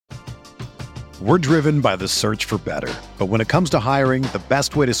We're driven by the search for better. But when it comes to hiring, the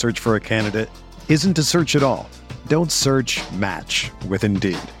best way to search for a candidate isn't to search at all. Don't search, match with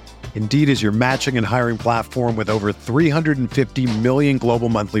Indeed. Indeed is your matching and hiring platform with over 350 million global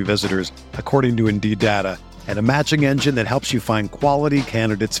monthly visitors, according to Indeed data, and a matching engine that helps you find quality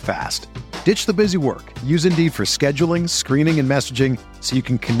candidates fast. Ditch the busy work. Use Indeed for scheduling, screening, and messaging so you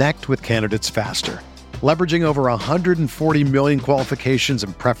can connect with candidates faster. Leveraging over 140 million qualifications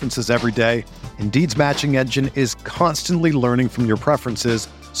and preferences every day, Indeed's matching engine is constantly learning from your preferences,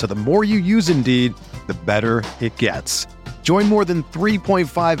 so the more you use Indeed, the better it gets. Join more than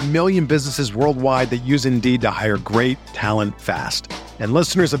 3.5 million businesses worldwide that use Indeed to hire great talent fast. And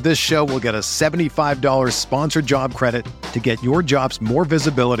listeners of this show will get a $75 sponsored job credit to get your jobs more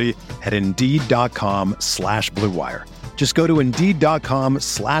visibility at Indeed.com/Blue Wire. Just go to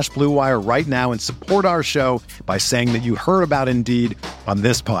Indeed.com/Blue Wire right now and support our show by saying that you heard about Indeed on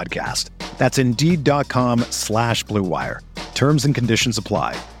this podcast. That's Indeed.com/Blue Wire. Terms and conditions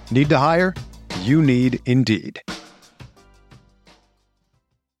apply. Need to hire? You need Indeed.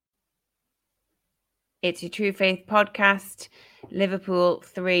 It's your True Faith podcast. Liverpool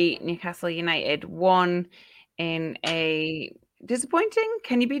 3, Newcastle United 1 in a disappointing.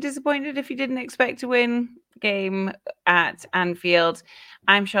 Can you be disappointed if you didn't expect to win? Game at Anfield.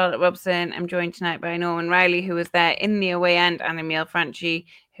 I'm Charlotte Robson. I'm joined tonight by Norman Riley, who was there in the away end, and Emile Franchi,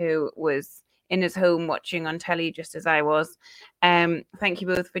 who was in his home watching on telly just as I was. Thank you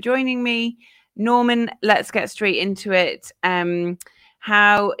both for joining me. Norman, let's get straight into it.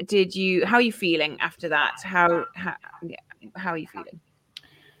 How are you feeling after that? How are you feeling?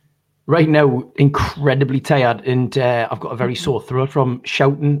 Right now, incredibly tired, and I've got a very sore throat from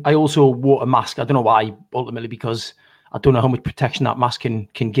shouting. I also wore a mask. I don't know why, ultimately, because I don't know how much protection that mask can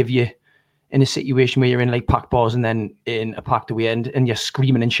give you in a situation where you're in like packed bars and then in a packed away end, and you're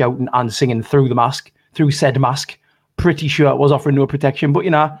screaming and shouting and singing through the mask, through said mask. Pretty sure it was offering no protection, but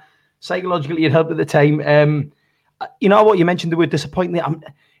psychologically it helped at the time. What you mentioned, the word disappointing.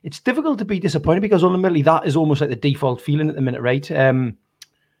 It's difficult to be disappointed because ultimately that is almost like the default feeling at the minute, right?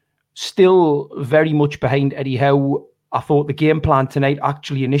 Still very much behind Eddie Howe. I thought the game plan tonight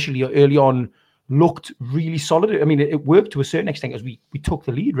actually initially early on looked really solid. I mean, it worked to a certain extent as we took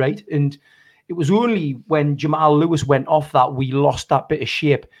the lead, right? And it was only when Jamal Lewis went off that we lost that bit of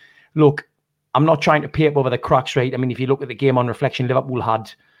shape. Look, I'm not trying to paper over the cracks, right? I mean, if you look at the game on reflection, Liverpool had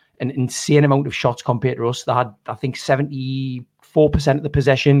an insane amount of shots compared to us. They had, I think, 74% of the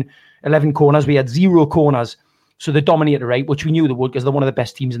possession, 11 corners. We had 0 corners. So they dominated, right? Which we knew they would because they're one of the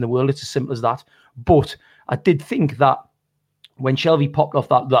best teams in the world. It's as simple as that. But I did think that when Shelby popped off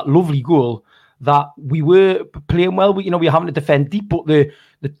that lovely goal, that we were playing well. We were having to defend deep, but the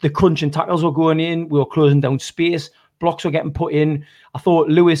crunch and tackles were going in. We were closing down space. Blocks were getting put in. I thought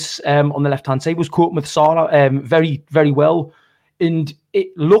Lewis on the left-hand side was coping with Salah very, very well. And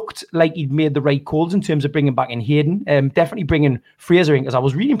it looked like he'd made the right calls in terms of bringing back in Hayden. Definitely bringing Fraser in, because I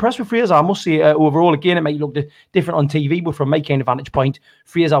was really impressed with Fraser. I must say, overall, again, it might look different on TV, but from my kind of vantage point,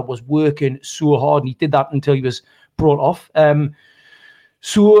 Fraser was working so hard, and he did that until he was brought off.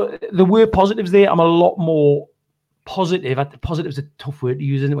 So there were positives there. I'm a lot more positive. Positive's a tough word to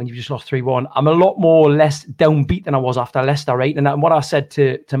use, isn't it, when you've just lost 3-1. I'm a lot more less downbeat than I was after Leicester, right? And what I said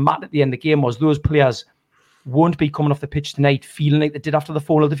to Matt at the end of the game was those players won't be coming off the pitch tonight feeling like they did after the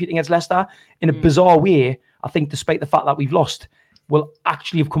 4-0 defeat against Leicester. In a bizarre way, I think despite the fact that we've lost, we'll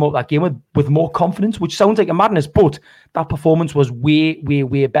actually have come out of that game with more confidence, which sounds like a madness, but that performance was way, way,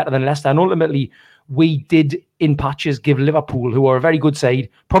 way better than Leicester. And ultimately, we did, in patches, give Liverpool, who are a very good side,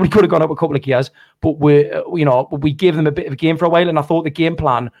 probably could have gone up a couple of gears, but we gave them a bit of a game for a while, and I thought the game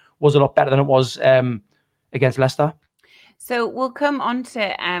plan was a lot better than it was against Leicester. So we'll come on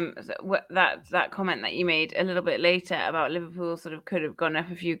to that comment that you made a little bit later about Liverpool sort of could have gone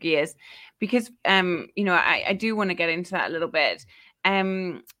up a few gears, because I do want to get into that a little bit.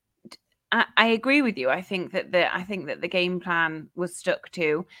 I agree with you. I think that the game plan was stuck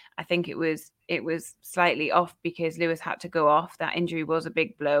to. I think it was slightly off because Lewis had to go off. That injury was a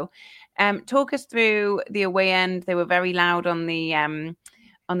big blow. Talk us through the away end. They were very loud on the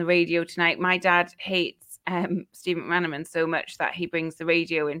radio tonight. My dad hates Stephen McManaman so much that he brings the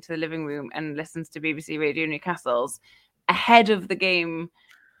radio into the living room and listens to BBC Radio Newcastle's ahead of the game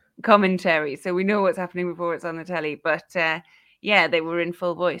commentary, so we know what's happening before it's on the telly. But they were in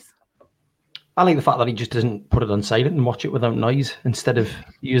full voice. I like the fact that he just doesn't put it on silent and watch it without noise instead of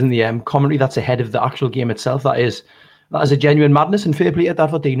using the commentary that's ahead of the actual game itself. That is a genuine madness, and fair play to that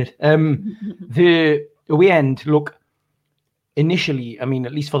for doing it. The away end, look, initially, I mean,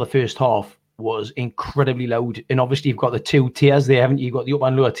 at least for the first half, was incredibly loud. And obviously you've got the two tiers there, haven't you? You've got the upper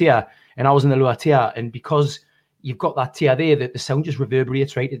and lower tier. And I was in the lower tier. And because you've got that tier there, that the sound just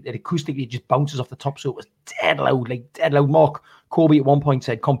reverberates, right? It acoustically just bounces off the top. So it was dead loud, like dead loud. Mark Corby at one point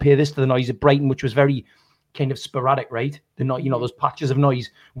said, compare this to the noise at Brighton, which was very kind of sporadic, right? The not, those patches of noise,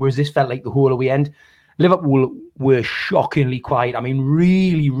 whereas this felt like the whole away end. Liverpool were shockingly quiet. I mean,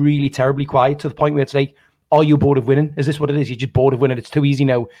 really, really terribly quiet, to the point where it's like, are you bored of winning? Is this what it is? You're just bored of winning. It's too easy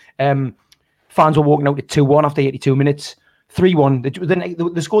now. Fans were walking out at 2-1 after 82 minutes,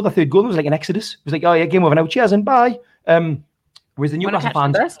 3-1. They scored the third goal. It was like an exodus. It was like, oh yeah, game over now. Cheers and bye. Whereas the Newcastle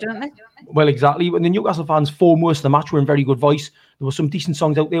fans, don't they? well, exactly. When the Newcastle fans, for most of the match, were in very good voice. There were some decent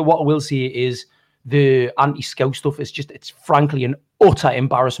songs out there. What I will say is the anti-Scout stuff is just, it's frankly an utter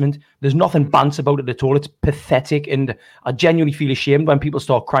embarrassment. There's nothing bants about it at all. It's pathetic, and I genuinely feel ashamed when people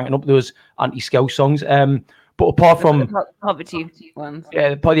start cranking up those anti-Scout songs. But apart from the poverty ones,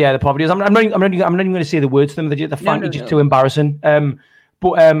 the poverty. I'm not even going to say the words to them. They're frankly just too embarrassing.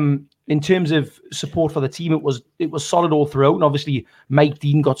 But in terms of support for the team, it was solid all throughout. And obviously, Mike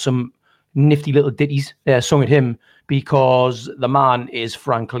Dean got some nifty little ditties sung at him, because the man is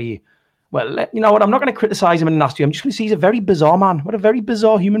frankly, well, you know what? I'm not going to criticize him in a nasty way. I'm just going to say he's a very bizarre man. What a very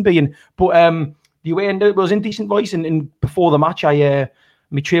bizarre human being. But the way it was in decent voice. And before the match,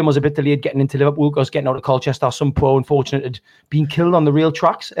 my train was a bit delayed getting into Liverpool. I was getting out of Colchester. Some poor unfortunate had been killed on the rail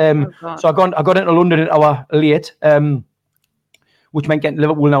tracks. So I got into London an hour late, which meant getting to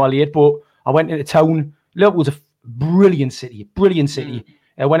Liverpool an hour late. But I went into town. Liverpool's a brilliant city.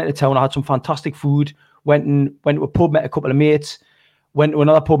 I went into town. I had some fantastic food. Went to a pub, met a couple of mates. Went to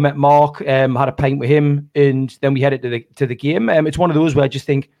another pub, met Mark. Had a pint with him, and then we headed to the game. It's one of those where I just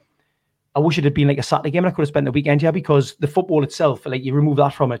think, I wish it had been like a Saturday game and I could have spent the weekend here, because the football itself, like, you remove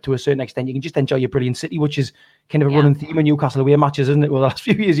that from it to a certain extent, you can just enjoy your brilliant city, which is kind of a running theme in Newcastle away matches, isn't it? Well, the last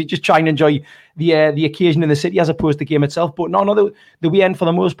few years, you just try and enjoy the occasion in the city as opposed to the game itself. But no, the weekend for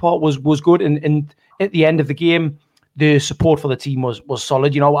the most part was good. And at the end of the game, the support for the team was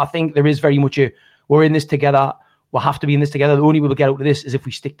solid. I think there is very much we're in this together. We'll have to be in this together. The only way we'll get out of this is if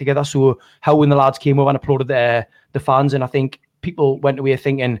we stick together. So how when the lads came over and applauded the fans, and I think people went away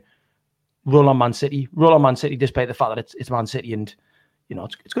thinking, roll on Man City, despite the fact that it's Man City, and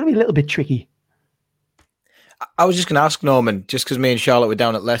it's going to be a little bit tricky. I was just going to ask Norman, just because me and Charlotte were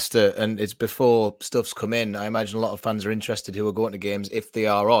down at Leicester, and it's before stuff's come in. I imagine a lot of fans are interested who are going to games if they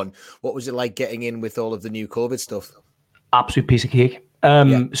are on. What was it like getting in with all of the new COVID stuff? Absolute piece of cake.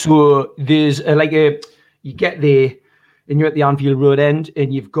 So there's you get there and you're at the Anfield Road end,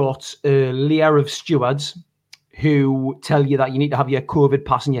 and you've got a layer of stewards who tell you that you need to have your COVID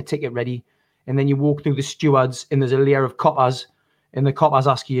pass and your ticket ready. And then you walk through the stewards, and there's a layer of coppers, and the coppers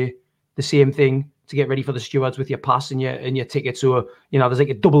ask you the same thing to get ready for the stewards with your pass and your ticket. So, there's like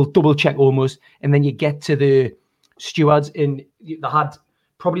a double check almost. And then you get to the stewards, and they had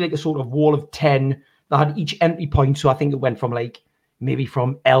probably like a sort of wall of 10. They had each entry point. So I think it went from maybe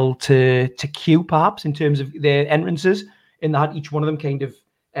from L to Q, perhaps, in terms of their entrances. And they had each one of them kind of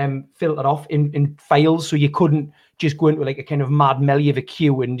filtered off in files, so you couldn't just go into like a kind of mad melee of a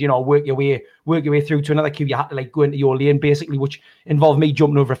queue and work your way through to another queue. You had to go into your lane basically, which involved me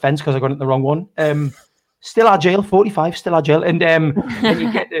jumping over a fence because I got into the wrong one. Still agile, 45, still agile, and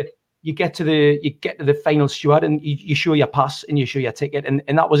you get to the final steward, and you show your pass and you show your ticket, and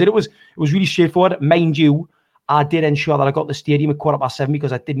that was it. It was really straightforward, mind you. I did ensure that I got the stadium at 7:15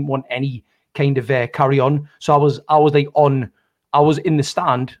 because I didn't want any kind of carry on. So I was in the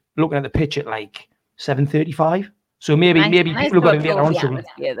stand looking at the pitch at 7:35. So maybe people got in later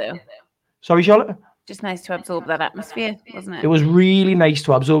on. Sorry, Charlotte? Just nice to absorb that atmosphere, wasn't it? It was really nice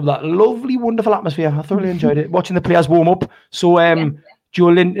to absorb that lovely, wonderful atmosphere. I thoroughly enjoyed it. Watching the players warm up. So Joe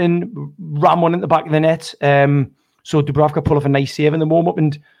Linton ran one in the back of the net. So Dubravka pull off a nice save in the warm up,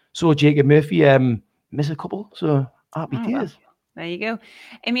 and so Jacob Murphy miss a couple. So happy days. Well, there you go.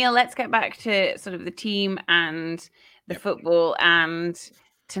 Emil, let's get back to sort of the team and the football and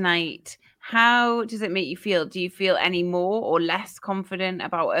tonight. How does it make you feel? Do you feel any more or less confident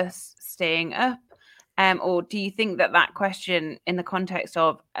about us staying up? Or do you think that question in the context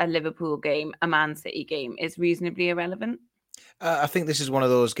of a Liverpool game, a Man City game, is reasonably irrelevant? I think this is one of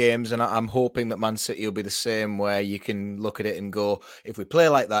those games, and I'm hoping that Man City will be the same, where you can look at it and go, if we play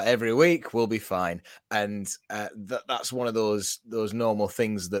like that every week, we'll be fine. And that's one of those normal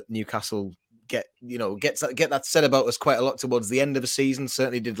things that Newcastle get that said about us quite a lot towards the end of the season.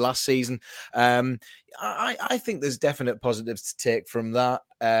 Certainly did last season. I think there's definite positives to take from that.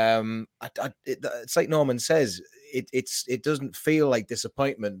 It's like Norman says. It doesn't feel like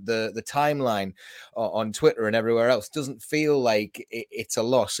disappointment. The timeline on Twitter and everywhere else doesn't feel like it's a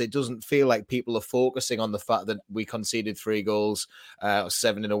loss. It doesn't feel like people are focusing on the fact that we conceded 3 goals or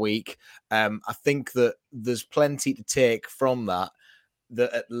 7 in a week. I think that there's plenty to take from that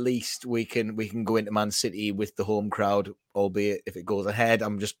at least we can go into Man City with the home crowd, albeit if it goes ahead.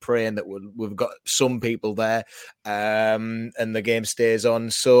 I'm just praying that we've got some people there and the game stays on.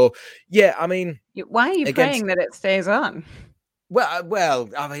 So, yeah, I mean... Why are you praying that it stays on? Well,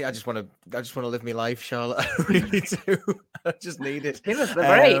 I mean, I just want to live my life, Charlotte. I really do. I just need it. Give us the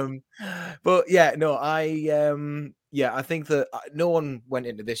break. But yeah, no, I think that no one went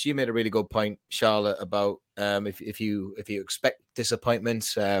into this. You made a really good point, Charlotte, about if you expect disappointment.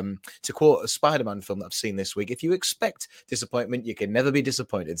 To quote a Spider-Man film that I've seen this week, if you expect disappointment, you can never be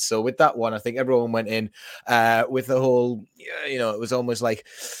disappointed. So with that one, I think everyone went in with the whole, it was almost like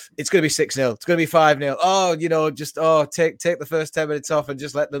it's going to be 6-0, it's going to be 5-0. Oh, take the first 10 minutes off and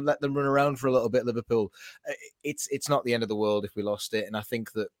just let them run around for a little bit. Liverpool, it's not the end of the world if we lost it, and I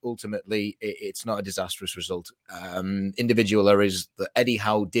think that ultimately it's not a disastrous result. Individual errors that Eddie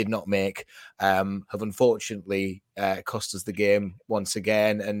Howe did not make have unfortunately cost us the game once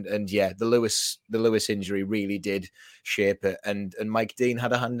again, and yeah, the Lewis injury really did shape it, and Mike Dean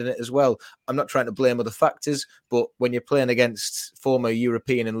had a hand in it as well. I'm not trying to blame other factors, but when you're playing against former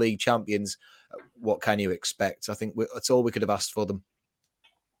European and league champions, what can you expect? I think that's all we could have asked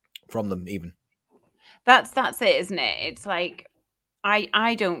from them even. That's it, isn't it? It's like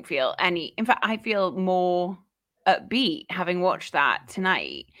I don't feel any. In fact, I feel more upbeat having watched that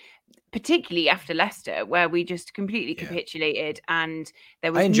tonight, particularly after Leicester, where we just completely capitulated and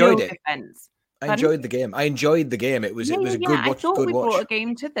there was no defense. I enjoyed the game. It was a good watch. I thought we brought a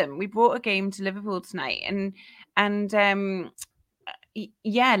game to them. We brought a game to Liverpool tonight, and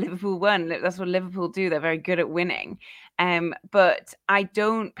Liverpool won. That's what Liverpool do. They're very good at winning. But I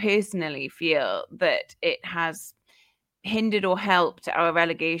don't personally feel that it has hindered or helped our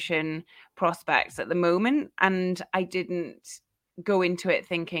relegation prospects at the moment. And I didn't go into it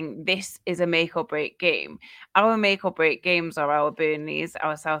thinking this is a make or break game. Our make or break games are our Burnleys,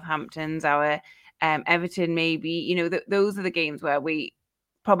 our Southamptons, our Everton, maybe. Those are the games where we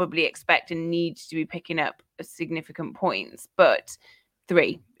probably expect and need to be picking up significant points. But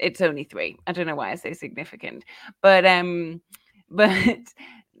 3, it's only 3. I don't know why I say significant, but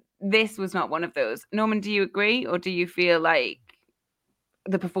this was not one of those. Norman, do you agree, or do you feel like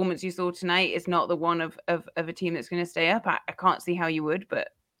the performance you saw tonight is not the one of a team that's going to stay up? I can't see how you would, but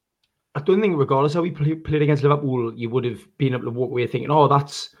I don't think regardless how we played against Liverpool, you would have been able to walk away thinking, oh,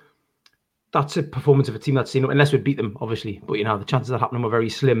 that's a performance of a team that's seen up, unless we beat them, obviously. But the chances of that happening were very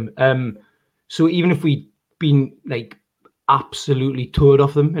slim. So even if we'd been like absolutely toured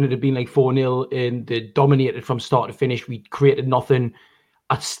off them and it had been like 4-0 and they dominated from start to finish, we created nothing,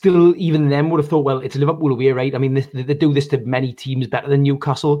 I still, even then, would have thought, well, it's Liverpool away, right? I mean, they do this to many teams better than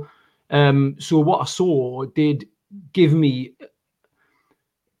Newcastle. So what I saw did give me,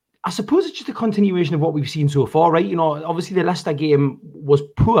 I suppose it's just a continuation of what we've seen so far, right? Obviously the Leicester game was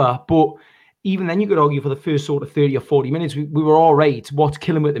poor, but even then you could argue for the first sort of 30 or 40 minutes, we were all right. What's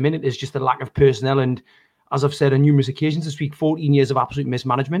killing me at the minute is just the lack of personnel. And as I've said on numerous occasions this week, 14 years of absolute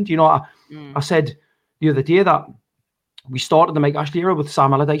mismanagement. I said the other day that we started the Mike Ashley era with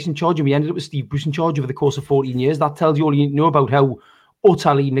Sam Allardyce in charge and we ended up with Steve Bruce in charge over the course of 14 years. That tells you all you need to know about how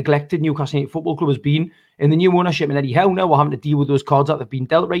utterly neglected Newcastle United Football Club has been. In the new ownership and Eddie Howe now, we're having to deal with those cards that they've been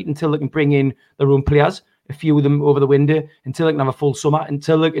dealt right until they can bring in their own players, a few of them over the window, until they can have a full summer,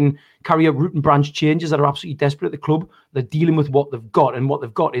 until they can carry out root and branch changes that are absolutely desperate at the club. They're dealing with what they've got, and what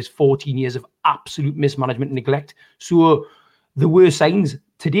they've got is 14 years of absolute mismanagement and neglect. So there were signs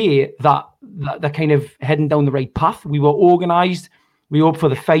today that they're kind of heading down the right path. We were organised, we hoped for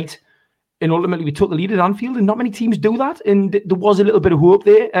the fight, and ultimately we took the lead at Anfield, and not many teams do that, and there was a little bit of hope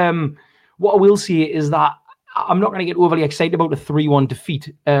there. What I will say is that I'm not going to get overly excited about a 3-1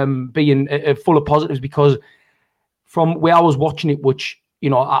 defeat being full of positives, because from where I was watching it, which,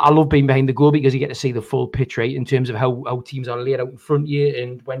 I love being behind the goal because you get to see the full pitch, right, in terms of how teams are laid out in front of you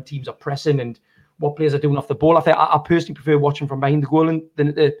and when teams are pressing and what players are doing off the ball. I think I personally prefer watching from behind the goal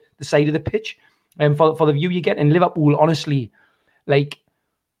than at the side of the pitch. For the view you get in Liverpool, honestly, like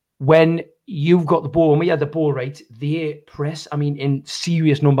when you've got the ball, when we had the ball right, they press, in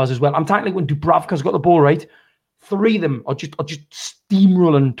serious numbers as well. I'm talking like when Dubravka's got the ball right, 3 of them are just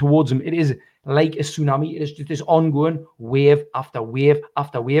steamrolling towards him. It is like a tsunami. It is just this ongoing wave after wave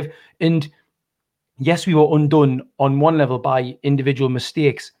after wave. And yes, we were undone on one level by individual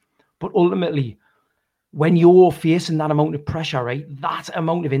mistakes, but ultimately, when you're facing that amount of pressure, right, that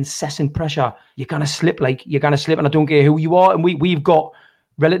amount of incessant pressure, you're going to slip, and I don't care who you are. And we've got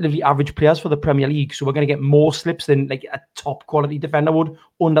relatively average players for the Premier League, so we're going to get more slips than like a top quality defender would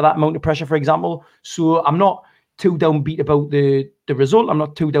under that amount of pressure, for example. So I'm not too downbeat about the result. I'm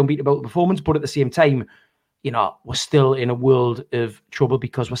not too downbeat about the performance, but at the same time, we're still in a world of trouble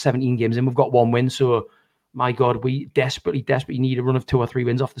because we're 17 games in. We've got one win, so my God, we desperately need a run of 2 or 3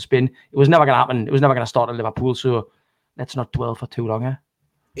 wins off the spin. It was never going to happen. It was never going to start at Liverpool, so let's not dwell for too long.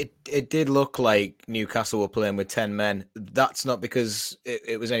 It did look like Newcastle were playing with 10 men. That's not because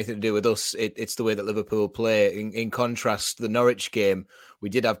it was anything to do with us. It's the way that Liverpool play. In contrast, the Norwich game, we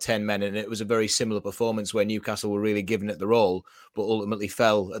did have 10 men, and it was a very similar performance where Newcastle were really giving it the roll, but ultimately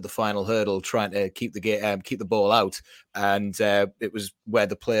fell at the final hurdle trying to keep the ball out, and it was where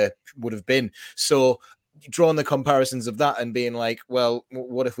the player would have been. So drawing the comparisons of that and being like, well,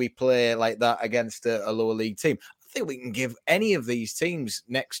 what if we play like that against a lower league team? I think we can give any of these teams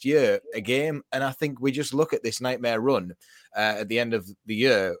next year a game, and I think we just look at this nightmare run at the end of the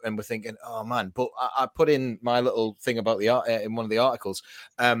year and we're thinking, oh man. But I put in my little thing about the in one of the articles.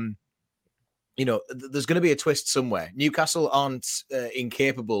 There's going to be a twist somewhere. Newcastle aren't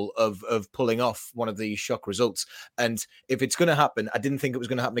incapable of pulling off one of these shock results. And if it's going to happen, I didn't think it was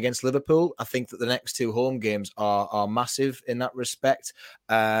going to happen against Liverpool. I think that the next 2 home games are massive in that respect.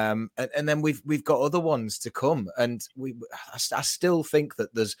 And then we've got other ones to come. And I still think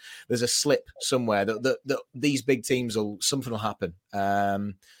that there's a slip somewhere that these big teams something will happen.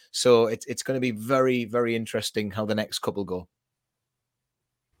 So it's going to be very, very interesting how the next couple go.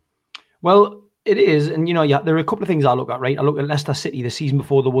 Well, it is. And, there are a couple of things I look at, right? I look at Leicester City the season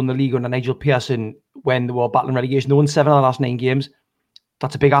before they won the league under Nigel Pearson when they were battling relegation. They won 7 of the last 9 games.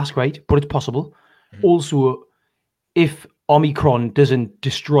 That's a big ask, right? But it's possible. Mm-hmm. Also, if Omicron doesn't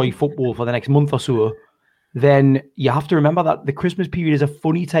destroy football for the next month or so, then you have to remember that the Christmas period is a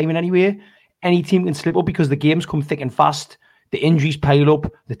funny time in any way. Any team can slip up because the games come thick and fast. The injuries pile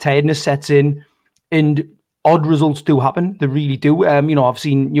up. The tiredness sets in. And odd results do happen. They really do. I've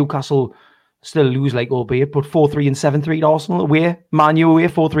seen Newcastle still lose, albeit, but 4-3 and 7-3 Arsenal away. Man U away,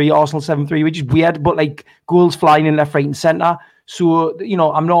 4-3, Arsenal 7-3, which is weird, but goals flying in left, right, and centre. So,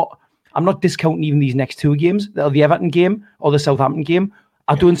 I'm not discounting even these next 2 games, the Everton game or the Southampton game.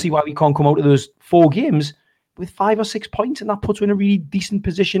 I don't see why we can't come out of those 4 games with 5 or 6 points, and that puts you in a really decent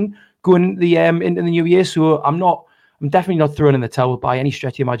position going into the new year. So I'm definitely not throwing in the towel by any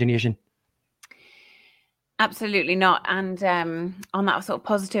stretch of the imagination. Absolutely not. And on that sort of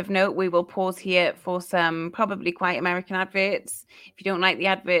positive note, we will pause here for some probably quite American adverts. If you don't like the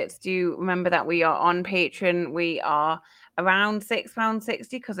adverts, do remember that we are on Patreon. We are around £6.60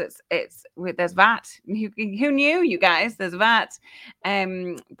 because there's VAT. Who knew, you guys? There's VAT.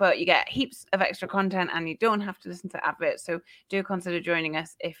 But you get heaps of extra content and you don't have to listen to adverts. So do consider joining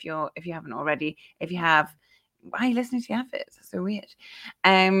us if you haven't already. If you have, why are you listening to the adverts? That's so weird.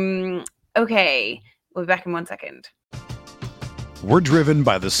 Okay. We'll be back in 1 second. We're driven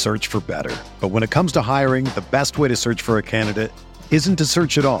by the search for better. But when it comes to hiring, the best way to search for a candidate isn't to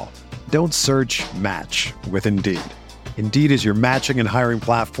search at all. Don't search, match with Indeed. Indeed is your matching and hiring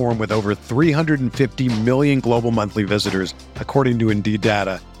platform with over 350 million global monthly visitors, according to Indeed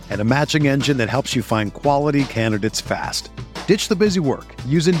data, and a matching engine that helps you find quality candidates fast. Ditch the busy work.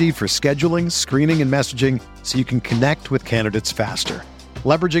 Use Indeed for scheduling, screening, and messaging so you can connect with candidates faster.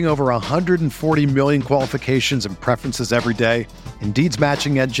 Leveraging over 140 million qualifications and preferences every day, Indeed's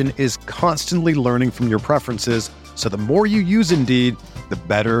matching engine is constantly learning from your preferences, so the more you use Indeed, the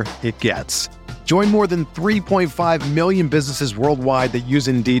better it gets. Join more than 3.5 million businesses worldwide that use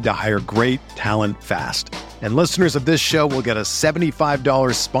Indeed to hire great talent fast. And listeners of this show will get a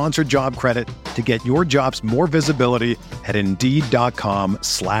 $75 sponsored job credit to get your jobs more visibility at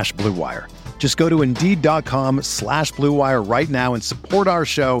Indeed.com/Blue Wire. Just go to Indeed.com/Blue Wire right now and support our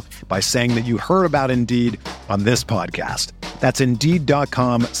show by saying that you heard about Indeed on this podcast. That's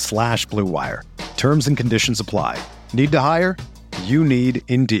Indeed.com/Blue Wire. Terms and conditions apply. Need to hire? You need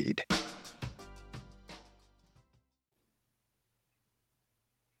Indeed.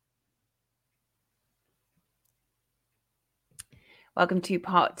 Welcome to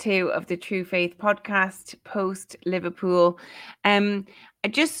part 2 of the True Faith podcast post Liverpool. I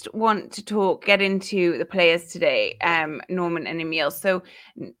just want to get into the players today, Norman and Emil. So,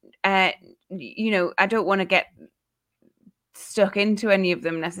 I don't want to get stuck into any of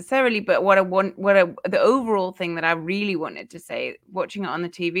them necessarily, but the overall thing that I really wanted to say, watching it on the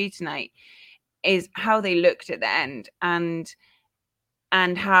TV tonight, is how they looked at the end and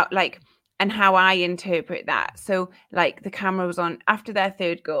how and how I interpret that. So like the camera was on after their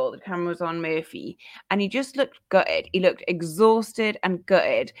third goal, the camera was on Murphy, and he just looked gutted. He looked exhausted and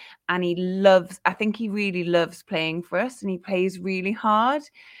gutted, and I think he really loves playing for us, and he plays really hard.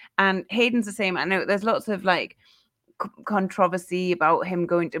 And Hayden's the same. I know there's lots of like controversy about him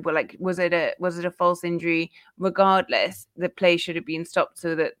going to, well, like, was it a false injury? Regardless, the play should have been stopped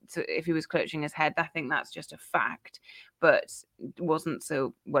so if he was clutching his head. I think that's just a fact, but it wasn't,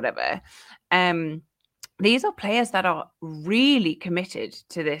 so whatever. These are players that are really committed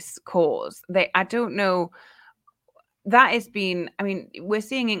to this cause. I don't know. That has been, I mean, we're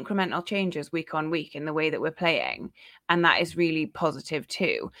seeing incremental changes week on week in the way that we're playing, and that is really positive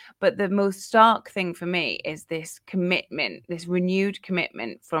too. But the most stark thing for me is this commitment, this renewed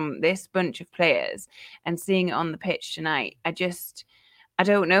commitment from this bunch of players, and seeing it on the pitch tonight. I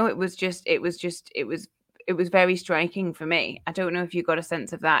don't know. It was very striking for me. I don't know if you got a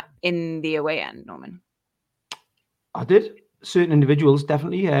sense of that in the away end, Norman. I did. Certain individuals,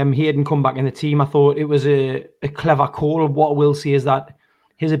 definitely. He hadn't come back in the team. I thought it was a clever call. What I will say is that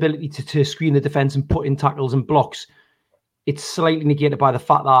his ability to screen the defence and put in tackles and blocks, it's slightly negated by the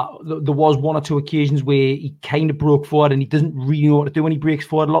fact that there was one or two occasions where he kind of broke forward and he doesn't really know what to do when he breaks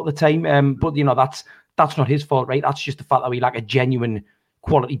forward a lot of the time. But, that's not his fault, right? That's just the fact that we lack a genuine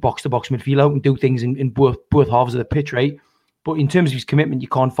quality box-to-box midfielder who can do things in both halves of the pitch, right? But in terms of his commitment, you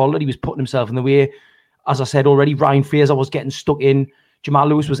can't fault it. He was putting himself in the way. As I said already, Ryan Fraser was getting stuck in. Jamal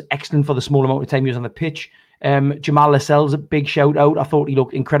Lewis was excellent for the small amount of time he was on the pitch. Jamal Lascelles, a big shout out. I thought he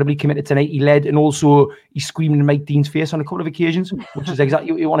looked incredibly committed tonight. He led, and also he screamed in Mike Dean's face on a couple of occasions, which is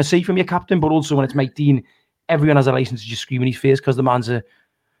exactly what you want to see from your captain. But also when it's Mike Dean, everyone has a license to just scream in his face because the man's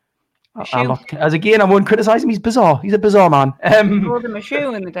I won't criticise him. He's bizarre. He's a bizarre man. Called him a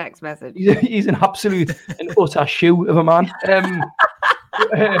shoe in the text message. He's an utter shoe of a man.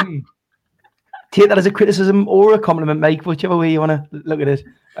 Take that as a criticism or a compliment, Mike, whichever way you want to look at it.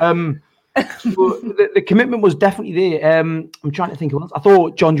 The commitment was definitely there. I'm trying to think of what else. I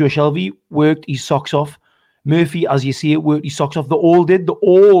thought John Joe Shelby worked his socks off. Murphy, as you see it, worked his socks off. They all did. They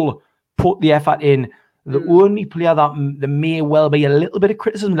all put the effort in. The only player that there may well be a little bit of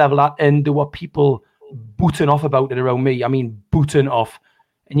criticism level at, and there were people booting off about it around me. I mean, booting off.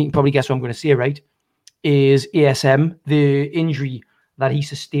 And you can probably guess what I'm going to say, right? Is ASM, the injury that he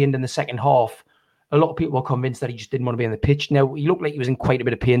sustained in the second half. A lot of people were convinced that he just didn't want to be on the pitch. Now, he looked like he was in quite a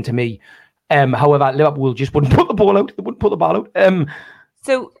bit of pain to me. However, Liverpool just wouldn't put the ball out. They wouldn't put the ball out.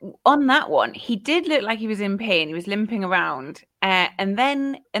 So on that one, he did look like he was in pain. He was limping around. And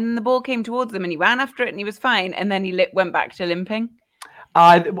then the ball came towards him and he ran after it and he was fine. And then he went back to limping.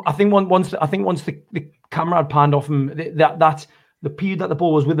 I think once the camera had panned off him, that the period that the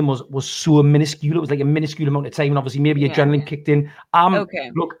ball was with him was so minuscule. It was like a minuscule amount of time, and obviously maybe adrenaline kicked in.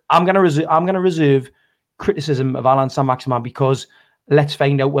 Look, I'm gonna reserve criticism of Alan Saint-Maximin because let's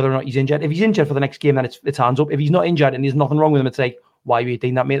find out whether or not he's injured. If he's injured for the next game, then it's hands up. If he's not injured and there's nothing wrong with him, it's like, why were you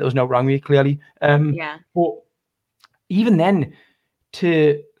doing that, mate? There was no wrong with you, clearly. But even then,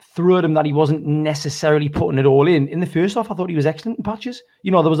 to throw at him that he wasn't necessarily putting it all in the first half, I thought he was excellent in patches.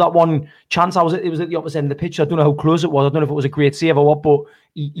 There was that one chance. It was at the opposite end of the pitch. I don't know how close it was. I don't know if it was a great save or what, but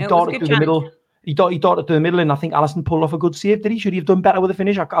he darted through the middle. He darted through the middle, and I think Alisson pulled off a good save. Did he? Should he have done better with the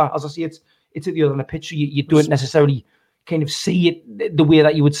finish? As I see, it's at the other end of the pitch, so you don't necessarily kind of see it the way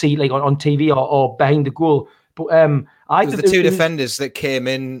that you would see it like on TV or behind the goal. But it was the two defenders that came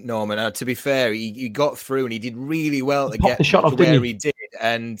in, Norman. To be fair, he got through and he did really well to get the shot off, where he did.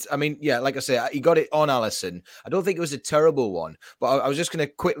 And I mean, yeah, like I say, he got it on Alisson. I don't think it was a terrible one, but I was just going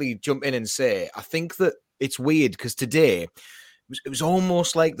to quickly jump in and say, I think that it's weird because today it was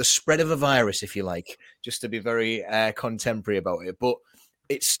almost like the spread of a virus, if you like, just to be very contemporary about it. But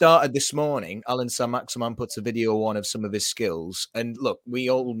it started this morning. Alan Saint-Maximin puts a video on of some of his skills. And look, we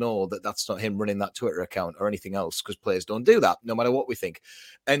all know that that's not him running that Twitter account or anything else because players don't do that, no matter what we think.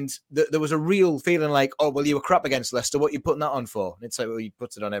 And there was a real feeling like, oh, well, you were crap against Leicester. What are you putting that on for? And it's like, well, he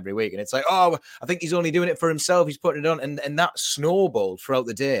puts it on every week. And it's like, oh, I think he's only doing it for himself. He's putting it on. And that snowballed throughout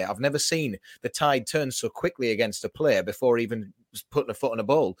the day. I've never seen the tide turn so quickly against a player before he even was putting a foot on a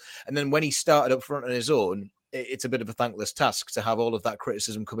ball. And then when he started up front on his own, it's a bit of a thankless task to have all of that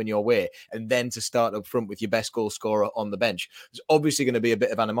criticism coming your way and then to start up front with your best goal scorer on the bench. There's obviously going to be a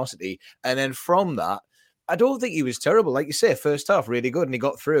bit of animosity. And then from that, I don't think he was terrible. Like you say, first half, really good. And he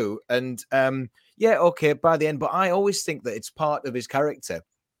got through. And okay, by the end. But I always think that it's part of his character.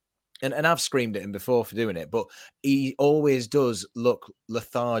 And I've screamed at him before for doing it. But he always does look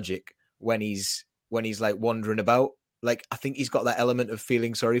lethargic when he's like wandering about. Like, I think he's got that element of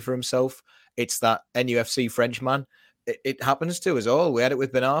feeling sorry for himself. It's that NUFC French man. it happens to us all. We had it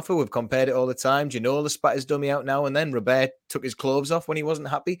with Ben Arthur. We've compared it all the time. Ginola spat his dummy out now and then. Robert took his clothes off when he wasn't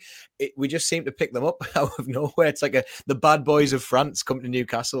happy. We just seem to pick them up out of nowhere. It's like the bad boys of France come to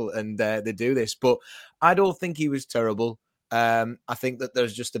Newcastle and they do this. But I don't think he was terrible. I think that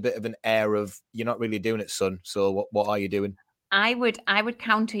there's just a bit of an air of, you're not really doing it, son. So what are you doing? I would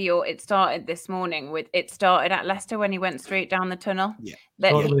counter your. It started this morning with. It started at Leicester when he went straight down the tunnel. Yeah.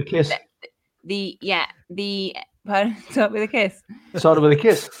 Started with a kiss. Start with a kiss. Started with a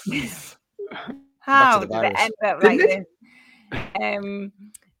kiss. How did it end up like this?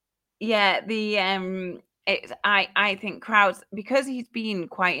 I think crowds, because he's been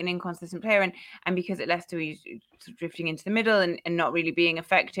quite an inconsistent player, and because at Leicester he's sort of drifting into the middle and not really being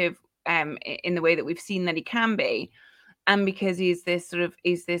effective in the way that we've seen that he can be, and because he's this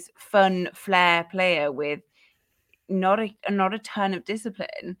fun flair player with not a ton of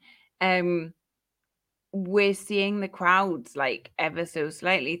discipline, we're seeing the crowds like ever so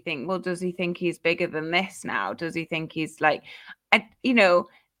slightly think, well, does he think he's bigger than this now? Does he think he's like, I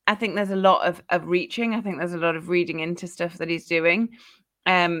think there's a lot of reaching. I think there's a lot of reading into stuff that he's doing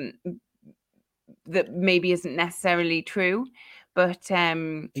that maybe isn't necessarily true. But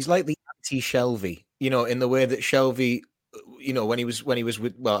he's like the anti-Shelvey, in the way that Shelvey, when he was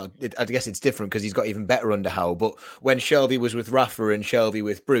with, I guess it's different because he's got even better under Howe. But when Shelvey was with Rafa and Shelvey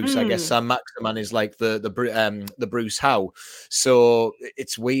with Bruce, I guess Sam Maximan is like the Bruce Howe. So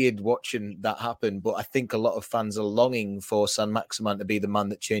it's weird watching that happen. But I think a lot of fans are longing for Sam Maximan to be the man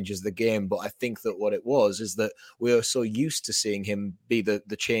that changes the game. But I think that what it was is that we are so used to seeing him be the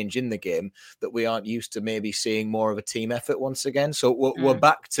change in the game that we aren't used to maybe seeing more of a team effort once again. So we're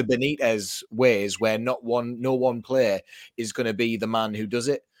back to Benitez ways where no one player is going to be the man who does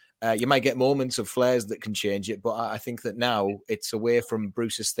it. You might get moments of flares that can change it, but I think that now it's away from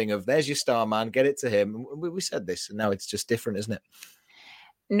Bruce's thing of there's your star man, get it to him. We said this, and now it's just different, isn't it?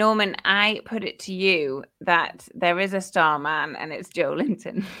 Norman, I put it to you that there is a star man, and it's Joe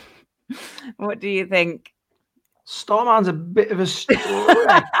Linton. What do you think? Star man's a bit of a story.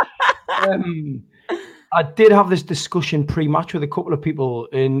 I did have this discussion pre-match with a couple of people,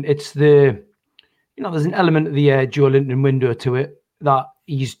 and it's there's an element of the Joe Linton window to it, that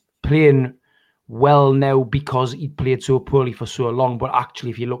he's playing well now because he played so poorly for so long. But actually,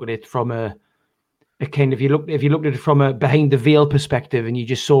 if you look at it from if you looked at it from a behind the veil perspective, and you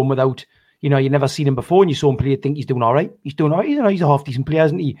just saw him without, you never seen him before, and you saw him play, think he's doing all right. He's doing all right. He's a half decent player,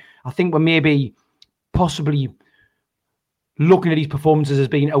 isn't he? I think we're maybe possibly looking at his performances as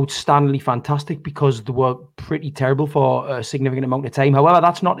being outstandingly fantastic because they were pretty terrible for a significant amount of time. However,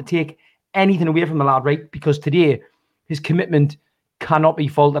 that's not to take anything away from the lad, right? Because today his commitment cannot be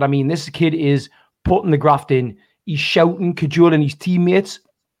faulted. I mean, this kid is putting the graft in. He's shouting, cajoling his teammates.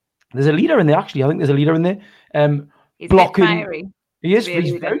 There's a leader in there, actually. I think there's a leader in there. He's blocking. He is.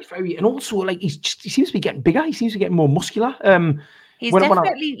 He's very, very, and also like he seems to be getting bigger. He seems to be getting more muscular. He's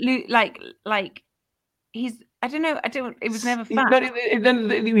definitely like he's. I don't know. It was never fat.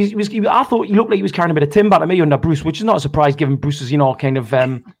 I thought he looked like he was carrying a bit of timber to me under Bruce, which is not a surprise given Bruce's, kind of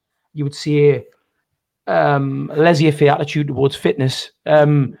you would say laissez-faire attitude towards fitness.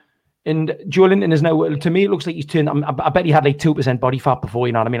 And Joe Linton is now, to me, it looks like he's turned. I bet he had like 2% body fat before.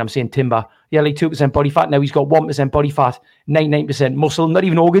 You know what I mean? I'm saying timber. Yeah, like 2% body fat. Now he's got 1% body fat, 99% muscle. Not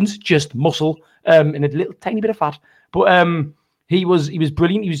even organs, just muscle, and a little tiny bit of fat. But he was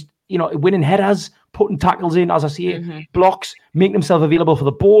brilliant. He was winning headers, putting tackles in, as I say, blocks, making himself available for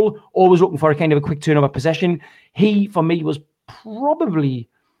the ball, always looking for a kind of a quick turnover possession. He, for me, was probably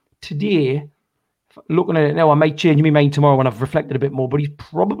today, looking at it now, I might change my mind tomorrow when I've reflected a bit more, but he's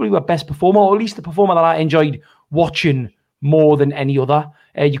probably our best performer, or at least the performer that I enjoyed watching more than any other.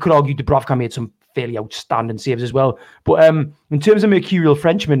 You could argue Dubravka made some fairly outstanding saves as well. But in terms of mercurial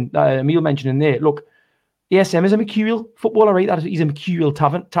Frenchman, Emile mentioned in there, look, ASM is a mercurial footballer, right? He's a mercurial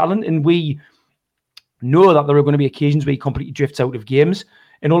talent, and we know that there are going to be occasions where he completely drifts out of games,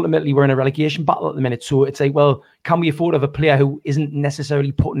 and ultimately we're in a relegation battle at the minute. So it's like, well, can we afford to have a player who isn't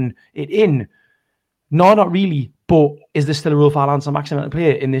necessarily putting it in? No, not really. But is there still a role for Alan Saint-Maximin to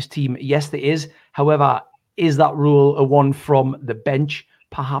play in this team? Yes, there is. However, is that role a one from the bench,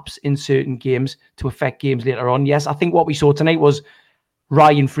 perhaps in certain games to affect games later on? Yes, I think what we saw tonight was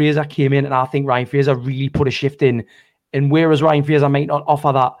Ryan Fraser came in, and I think Ryan Fraser really put a shift in. And whereas Ryan Fraser might not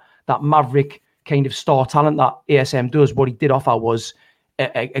offer that maverick kind of star talent that ASM does, what he did offer was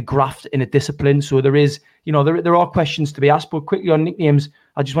a graft and a discipline. So there is, there are questions to be asked. But quickly on nicknames,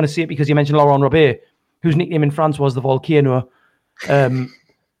 I just want to say it because you mentioned Laurent Robert, whose nickname in France was the Volcano.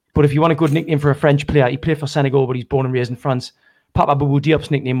 But if you want a good nickname for a French player, he played for Senegal, but he's born and raised in France. Papa Boubou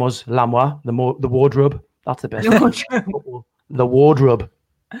Diop's nickname was Lamoire, the wardrobe. That's the best. The wardrobe.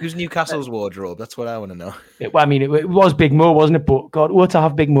 Who's Newcastle's wardrobe? That's what I want to know. It was Big Mo, wasn't it? But God, what to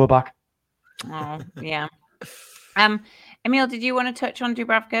have Big Mo back. Oh, yeah. Emil, did you want to touch on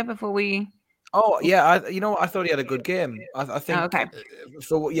Dubravka before we? Oh yeah, I thought he had a good game. I think okay.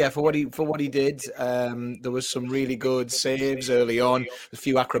 for what he did, there was some really good saves early on, a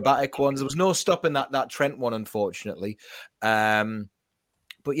few acrobatic ones. There was no stopping that Trent one, unfortunately. But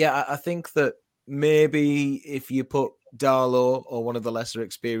yeah, I think that maybe if you put Darlow or one of the lesser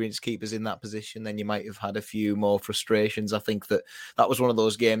experienced keepers in that position, then you might have had a few more frustrations. I think that was one of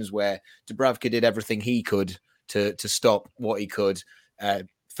those games where Dubravka did everything he could to stop what he could.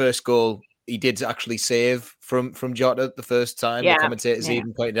 First goal, he did actually save from Jota the first time. Yeah, the commentators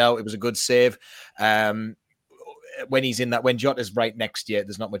even pointed out it was a good save. When Jota's right next to you,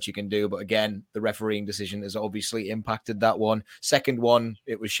 there's not much you can do. But again, the refereeing decision has obviously impacted that one. Second one,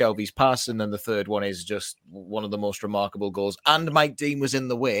 it was Shelby's pass. And then the third one is just one of the most remarkable goals. And Mike Dean was in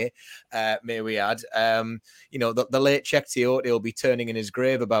the way, may we add. The late Czech Tiote will be turning in his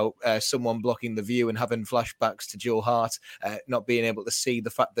grave about someone blocking the view and having flashbacks to Joe Hart, not being able to see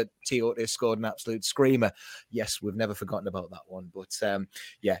the fact that Tiote scored an absolute screamer. Yes, we've never forgotten about that one. But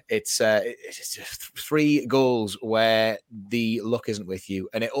it's just 3 goals where the luck isn't with you,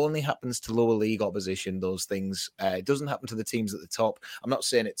 and it only happens to lower league opposition. Those things, it doesn't happen to the teams at the top. I'm not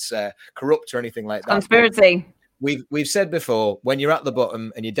saying it's corrupt or anything like that. Conspiracy. We've said before, when you're at the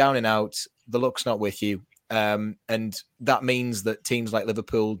bottom and you're down and out, the luck's not with you, and that means that teams like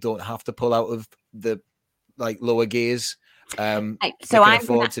Liverpool don't have to pull out of the lower gears. So I'm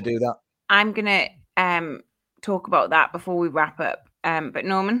afford to do that. I'm gonna talk about that before we wrap up. But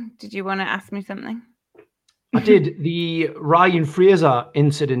Norman, did you want to ask me something? I did. The Ryan Fraser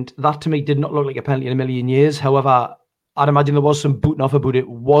incident, that to me did not look like a penalty in a million years. However, I'd imagine there was some booting off about it.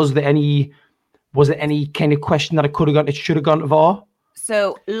 Was there any kind of question that it should have gone to VAR?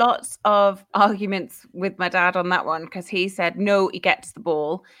 So lots of arguments with my dad on that one, because he said, no, he gets the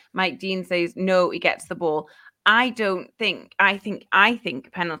ball. Mike Dean says, no, he gets the ball. I think a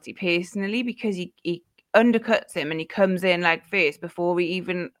penalty personally, because he undercuts him and he comes in first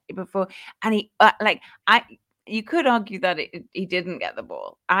you could argue that he didn't get the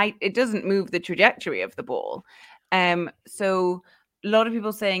ball. It doesn't move the trajectory of the ball. So a lot of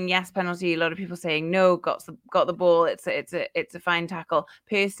people saying yes, penalty. A lot of people saying no, got the ball. It's a fine tackle.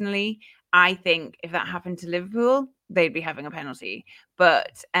 Personally, I think if that happened to Liverpool, they'd be having a penalty.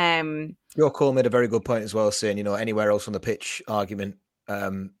 But your call made a very good point as well, saying anywhere else on the pitch argument.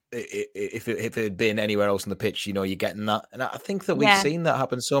 If it had been anywhere else on the pitch, you're getting that. And I think that we've seen that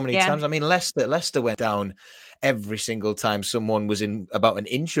happen so many times. I mean, Leicester went down every single time someone was in about an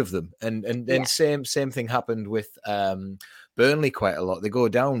inch of them. And same thing happened with Burnley quite a lot. They go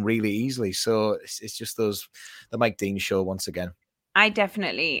down really easily. So it's just the Mike Dean show once again. I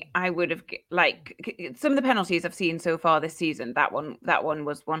would have some of the penalties I've seen so far this season. That one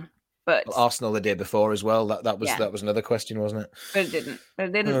was one. But Arsenal the day before as well. That was another question, wasn't it? But it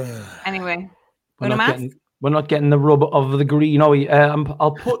didn't. Anyway, we're not getting the rub of the green.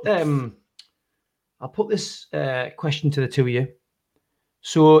 I'll put this question to the two of you.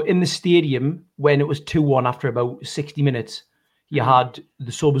 So in the stadium, when it was 2-1 after about 60 minutes, you had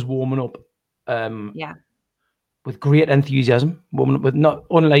the subs warming up. With great enthusiasm, warming up with not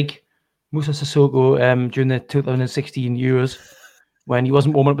unlike Moussa Sissoko during the 2016 Euros. When he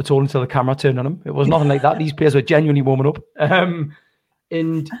wasn't warming up at all until the camera turned on him. It was nothing like that. These players were genuinely warming up.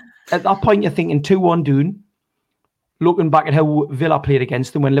 And at that point, you're thinking 2-1 down. Looking back at how Villa played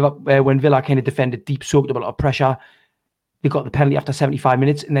against them, when Villa kind of defended deep, soaked up a lot of pressure, they got the penalty after 75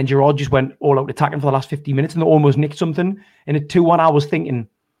 minutes, and then Gerrard just went all out attacking for the last 50 minutes, and they almost nicked something. And at 2-1, I was thinking,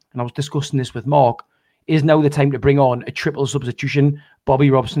 and I was discussing this with Mark, is now the time to bring on a triple substitution,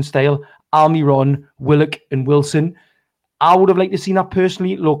 Bobby Robson style, Almiron, Willock, and Wilson. I would have liked to see that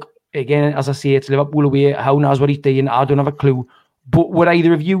personally. Look, again, as I say, it's Liverpool away. How knows what he's doing? I don't have a clue. But did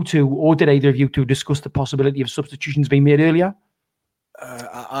either of you two discuss the possibility of substitutions being made earlier?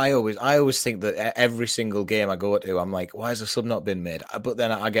 I always think that every single game I go to, I'm like, why has a sub not been made? But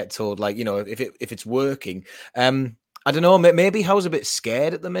then I get told, if it's working, I don't know. Maybe Howe's a bit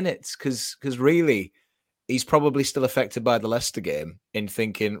scared at the minute because really, he's probably still affected by the Leicester game in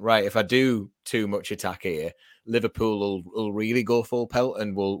thinking, right, if I do too much attack here, Liverpool will really go full pelt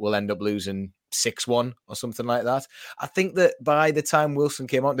and we'll end up losing 6-1 or something like that. I think that by the time Wilson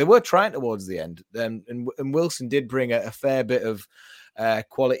came on, they were trying towards the end, and Wilson did bring a fair bit of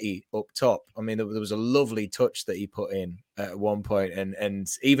quality up top. I mean, there was a lovely touch that he put in at one point, and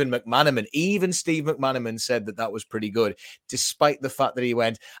even Steve McManaman said that was pretty good, despite the fact that he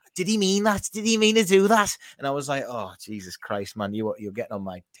went, "Did he mean that? Did he mean to do that?" And I was like, "Oh, Jesus Christ, man, you're getting on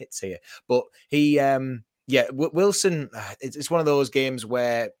my tits here." But he, Wilson, it's one of those games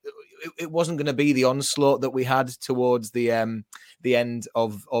where it wasn't going to be the onslaught that we had towards the end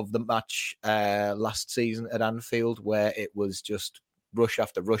of the match last season at Anfield, where it was just rush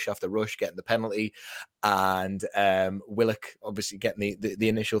after rush after rush, getting the penalty, and Willock obviously getting the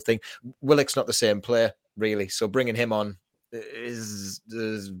initial thing. Willock's not the same player, really, so bringing him on it's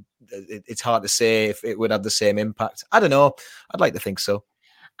hard to say if it would have the same impact. I don't know. I'd like to think so.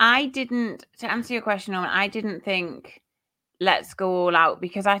 To answer your question, I didn't think let's go all out,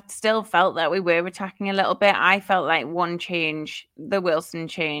 because I still felt that we were attacking a little bit. I felt like one change, the Wilson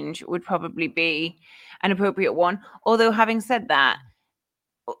change, would probably be an appropriate one. Although, having said that,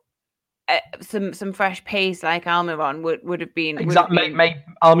 some fresh pace like Almiron would have been exactly.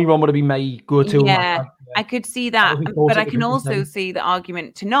 Almiron would have been my go-to. Yeah, I could see that, but I can also see the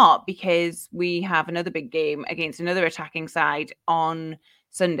argument to not, because we have another big game against another attacking side on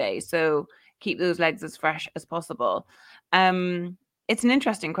Sunday. So keep those legs as fresh as possible. It's an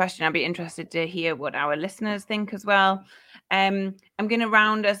interesting question. I'd be interested to hear what our listeners think as well. I'm going to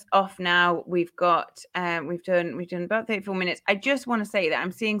round us off now. We've got we've done about 34 minutes. I just want to say that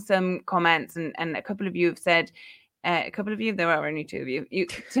I'm seeing some comments, and a couple of you have said, there are only two of you. You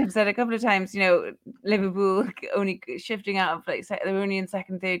have said a couple of times, Liverpool only shifting out of they're only in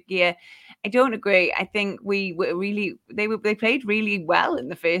second, third gear. I don't agree. I think they played really well in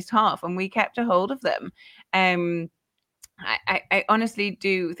the first half, and we kept a hold of them. I honestly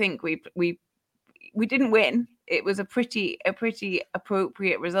do think we didn't win. It was a pretty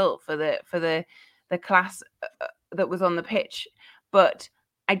appropriate result for the class that was on the pitch, but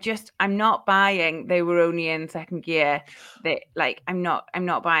I'm not buying they were only in second gear. I'm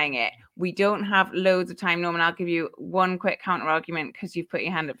not buying it. We don't have loads of time, Norman. I'll give you one quick counter argument because you've put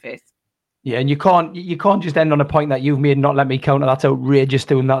your hand up first. Yeah, and you can't just end on a point that you've made and not let me counter. That's outrageous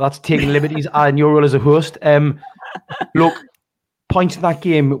doing that. That's taking liberties in your role as a host. Look, points in that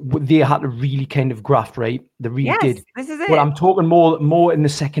game, they had to really kind of graft, right? They really did. This is it. But I'm talking more in the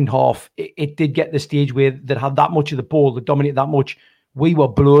second half. It did get the stage where they had that much of the ball, they dominated that much. We were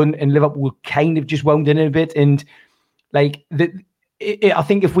blown, and Liverpool kind of just wound in a bit. And I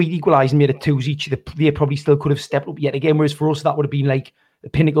think if we equalised and made it 2s each, they probably still could have stepped up yet again. Whereas for us, that would have been like the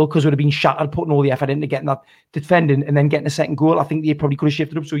pinnacle, because it would have been shattered, putting all the effort into getting that defending and then getting a second goal. I think they probably could have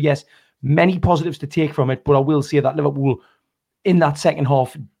shifted up. So yes, many positives to take from it. But I will say that Liverpool in that second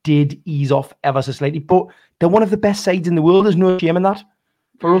half did ease off ever so slightly. But they're one of the best sides in the world. There's no shame in that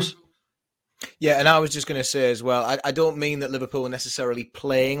for us. Yeah, and I was just going to say as well, I don't mean that Liverpool were necessarily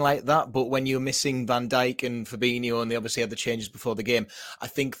playing like that, but when you're missing Van Dijk and Fabinho, and they obviously had the changes before the game, I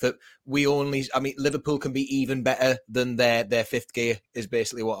think that Liverpool can be even better than their fifth gear is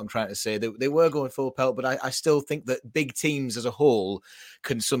basically what I'm trying to say. They were going full pelt, but I still think that big teams as a whole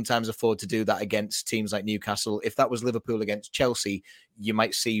can sometimes afford to do that against teams like Newcastle. If that was Liverpool against Chelsea, you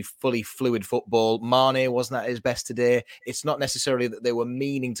might see fully fluid football. Mane wasn't at his best today. It's not necessarily that they were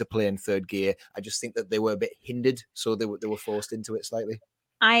meaning to play in third gear. I just think that they were a bit hindered, so they were forced into it slightly.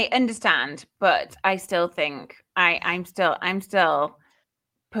 I understand, but I still think I'm still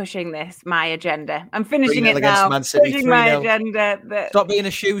pushing my agenda. I'm finishing it now. Man City, pushing my agenda. Stop being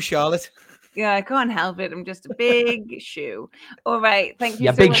a shoe, Charlotte. Yeah, I can't help it. I'm just a big shoe. All right. Thank you.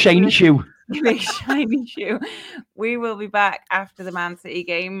 Yeah, so big shiny shoe. Big shiny shoe. We will be back after the Man City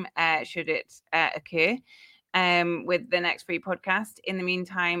game, should it occur, with the next free podcast. In the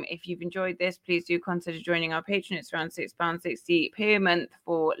meantime, if you've enjoyed this, please do consider joining our Patreon. It's around £6.60 per month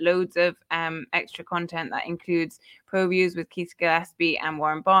for loads of extra content that includes pro views with Keith Gillespie and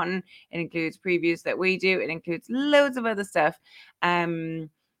Warren Barton. It includes previews that we do. It includes loads of other stuff.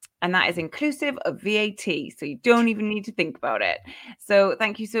 And that is inclusive of VAT. So you don't even need to think about it. So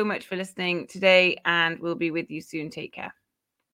thank you so much for listening today, and we'll be with you soon. Take care.